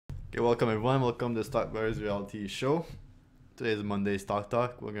Okay, welcome everyone. Welcome to Stock Brothers Reality Show. Today is Monday Stock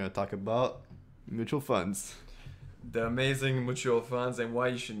Talk. We're going to talk about mutual funds. The amazing mutual funds and why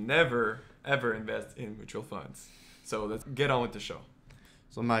you should never ever invest in mutual funds. So let's get on with the show.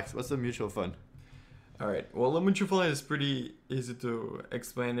 So Max, what's a mutual fund? All right. Well, a mutual fund is pretty easy to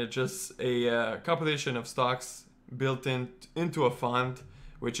explain. It's just a compilation of stocks built into a fund,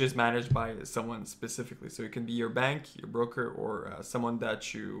 which is managed by someone specifically. So it can be your bank, your broker, or someone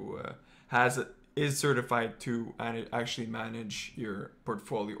that you is certified to actually manage your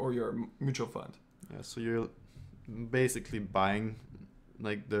portfolio or your mutual fund. Yeah, so you're basically buying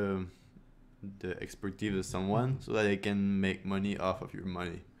like the expertise of someone so that they can make money off of your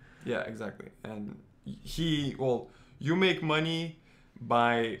money. Yeah, exactly. And you make money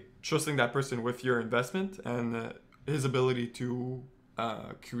by trusting that person with your investment and his ability to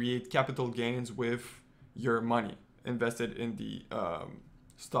create capital gains with your money invested in the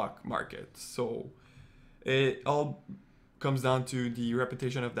stock market. So it all comes down to the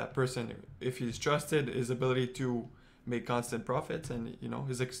reputation of that person. If he's trusted, his ability to make constant profits, and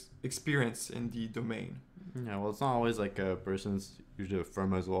his experience in the domain. Yeah, well, it's not always like a person's usually a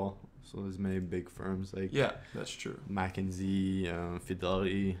firm as well. So there's many big firms like That's true. McKinsey,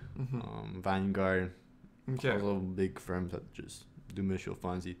 Fidelity, Vanguard. Okay. Also big firms that just do mutual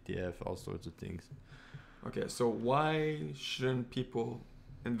funds, ETF, all sorts of things. Okay, so why shouldn't people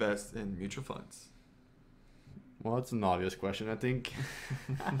invest in mutual funds? Well, it's an obvious question, I think.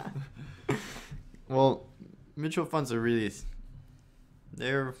 Well, mutual funds are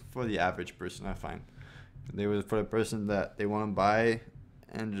they're for the average person, I find. They were for the person that they want to buy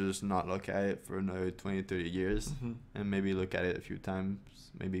and just not look at it for another 20, 30 years and maybe look at it a few times,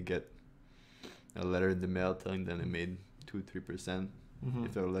 maybe get a letter in the mail telling them they made 2-3%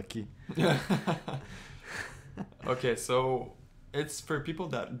 if they're lucky. Okay, so it's for people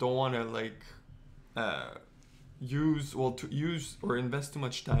that don't want to use or invest too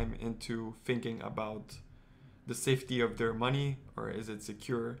much time into thinking about the safety of their money, or is it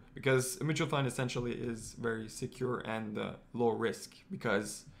secure? Because a mutual fund essentially is very secure and low risk,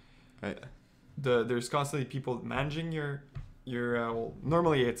 because there's constantly people managing your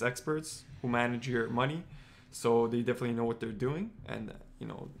normally it's experts who manage your money, so they definitely know what they're doing, and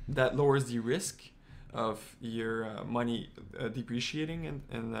that lowers the risk of your money depreciating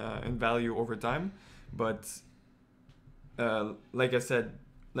in value over time. But like I said,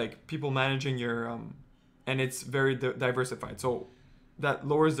 like people managing your and it's very diversified, so that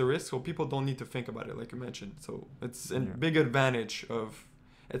lowers the risk, so people don't need to think about it, like you mentioned. So it's a big advantage of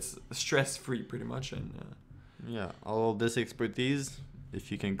it's stress-free pretty much. And all this expertise,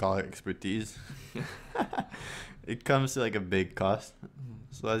 if you can call it expertise, it comes to like a big cost.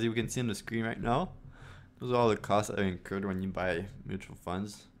 So as you can see on the screen right now, those are all the costs that are incurred when you buy mutual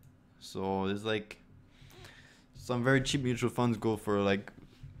funds. So there's like some very cheap mutual funds go for like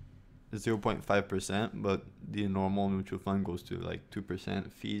 0.5%, but the normal mutual fund goes to like 2%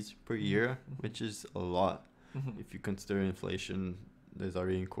 fees per year, which is a lot. If you consider inflation that's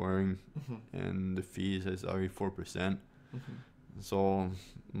already incurring and the fees is already 4%. So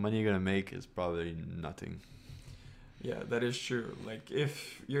money you're gonna make is probably nothing. Yeah, that is true. Like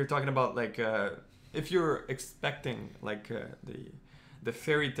if you're talking about if you're expecting the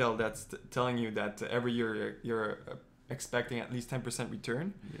fairy tale that's telling you that every year you're expecting at least 10%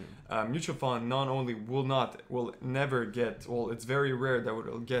 return, mutual fund not only will never get, well, it's very rare that it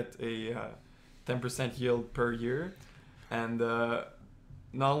will get a 10% yield per year, and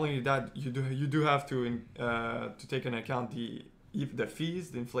not only that, you do have to take into account the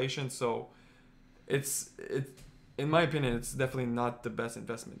fees, the inflation. So it's in my opinion, it's definitely not the best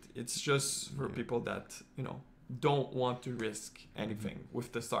investment. It's just for people that don't want to risk anything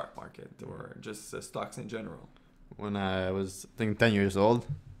with the stock market or just stocks in general. When I was, I think, 10 years old,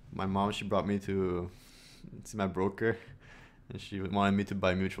 my mom, she brought me to see my broker, and she wanted me to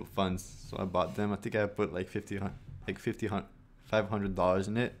buy mutual funds. So I bought them. I think I put like $500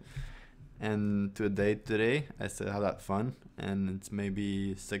 in it. And today, I still have that fund, and it's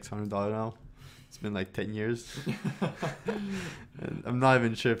maybe $600 now. It's been like 10 years. And I'm not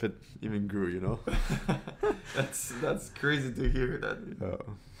even sure if it even grew, That's crazy to hear that.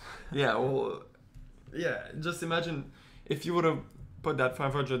 Yeah, well, yeah, just imagine if you would have put that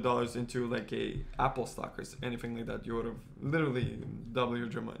 $500 into like a Apple stock or anything like that, you would have literally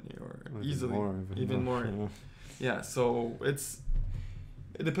doubled your money, or easily even more. Yeah, so it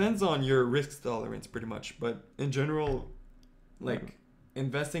depends on your risk tolerance pretty much, but in general,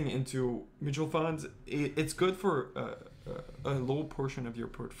 investing into mutual funds, it's good for a low portion of your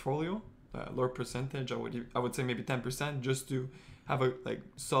portfolio, lower percentage. I would say maybe 10%, just to have a like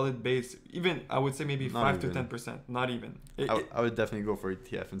solid base. Even I would say maybe Not 5 to even. 10%. Not even. I would definitely go for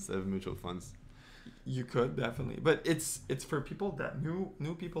ETF instead of mutual funds. You could definitely, but it's for people that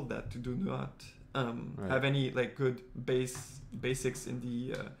new people that do not Right. have any like good basics in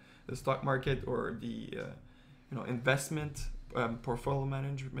the stock market or the investment portfolio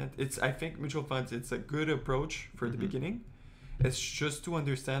management. I think mutual funds, it's a good approach for the Mhm. beginning. It's just to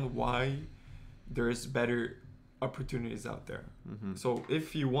understand why there's better opportunities out there. Mm-hmm. So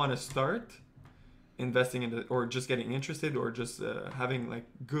if you want to start investing in or just getting interested or just having like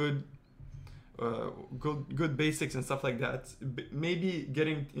good basics and stuff like that, maybe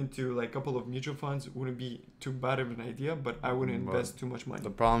getting into like a couple of mutual funds wouldn't be too bad of an idea, but I wouldn't But invest too much money. the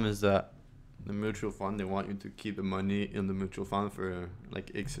problem is that the mutual fund, they want you to keep the money in the mutual fund for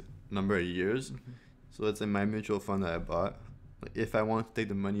like X number of years. Mhm. So let's say my mutual fund that I bought, like if I want to take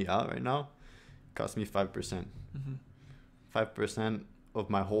the money out right now, it costs me 5%. Mhm. 5% of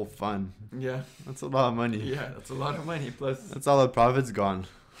my whole fund. Yeah. That's a lot of money. Yeah, that's a lot of money. Plus, That's all the profit's gone.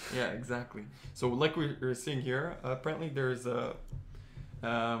 yeah, exactly. So like we're seeing here, apparently there's a,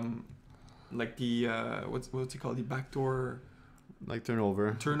 like the what's it called, the backdoor Like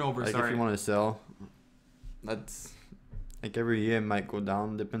turnover. turnover. Like Sorry. if you want to sell, that's like every year it might go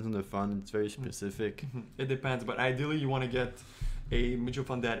down. Depends on the fund. It's very specific. Mhm. It depends, but ideally you want to get a mutual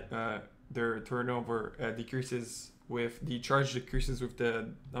fund that their turnover decreases with the charge decreases with the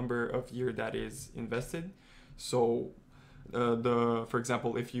number of year that is invested. So for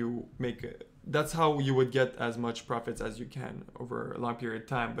example, if you make that's how you would get as much profits as you can over a long period of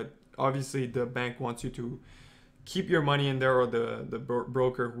time. But obviously the bank wants you to keep your money in there, or the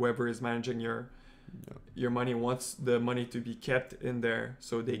broker, whoever is managing your money, wants the money to be kept in there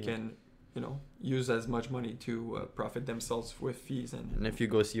so they can use as much money to profit themselves with fees. And if you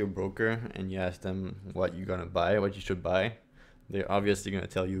go see a broker and you ask them what you're gonna buy, what you should buy, they're obviously gonna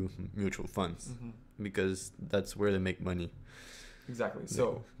tell you mutual funds Mhm. because that's where they make money. Exactly.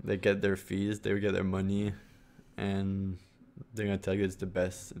 So They get their fees, they get their money, and they're gonna tell you it's the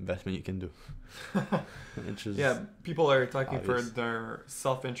best investment you can do. Which is yeah, people are talking obvious. for their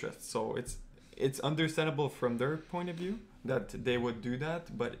self-interest, so it's understandable from their point of view that they would do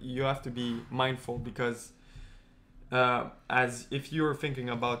that, but you have to be mindful because as if you're thinking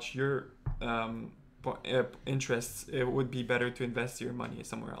about your interests, it would be better to invest your money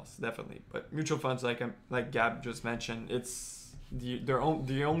somewhere else, definitely. But mutual funds, like Gab just mentioned, it's the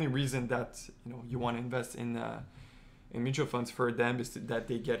only reason that you want to invest in mutual funds for them is that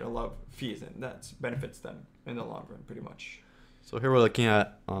they get a lot of fees, and that benefits them in the long run, pretty much. So here we're looking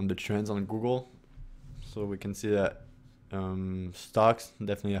at the trends on Google. So we can see that stocks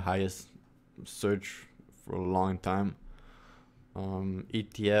definitely the highest search for a long time.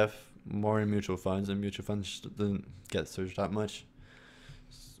 ETF more in mutual funds, and mutual funds just doesn't get searched that much.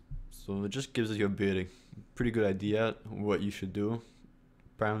 So it just gives you a pretty good idea what you should do.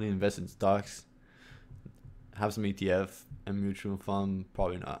 Primarily invest in stocks, have some ETF, and mutual fund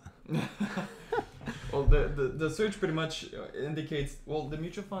probably not. Well, the search pretty much indicates, well, the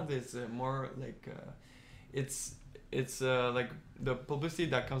mutual fund is more like it's like the publicity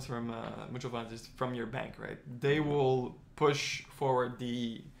that comes from mutual funds is from your bank, right? They will push forward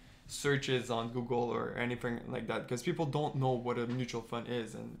the searches on Google or anything like that because people don't know what a mutual fund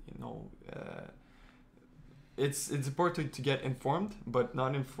is, and it's important to get informed, but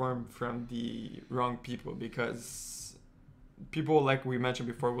not informed from the wrong people, because people, like we mentioned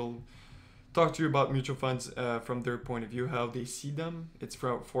before, will talk to you about mutual funds from their point of view, how they see them. It's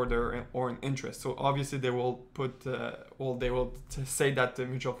for their own interest. So obviously they will say that the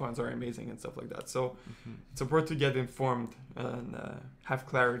mutual funds are amazing and stuff like that. So it's important to get informed and have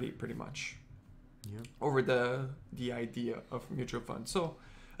clarity, pretty much, over the idea of mutual funds. So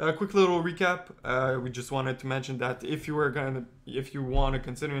a quick little recap. We just wanted to mention that if you want to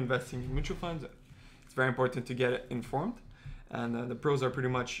consider investing in mutual funds, it's very important to get informed. And the pros are pretty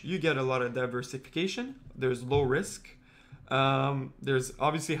much you get a lot of diversification. There's low risk. There's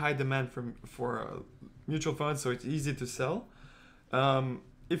obviously high demand for mutual funds, so it's easy to sell.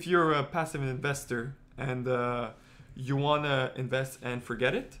 If you're a passive investor and you want to invest and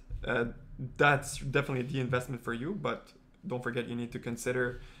forget it, that's definitely the investment for you. But don't forget, you need to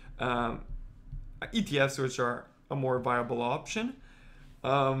consider ETFs, which are a more viable option.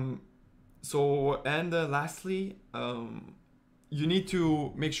 Lastly, you need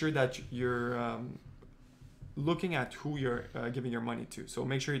to make sure that you're looking at who you're giving your money to. So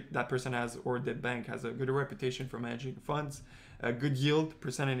make sure that person or the bank has a good reputation for managing funds, a good yield,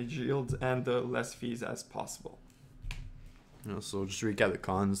 percentage yields, and less fees as possible. So just to recap the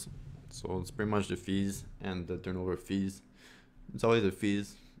cons. So it's pretty much the fees and the turnover fees. it's always the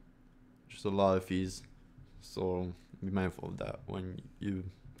fees. Just a lot of fees. So be mindful of that when you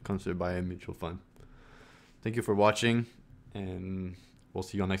consider buying a mutual fund. Thank you for watching, and we'll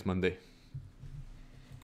see you on next Monday.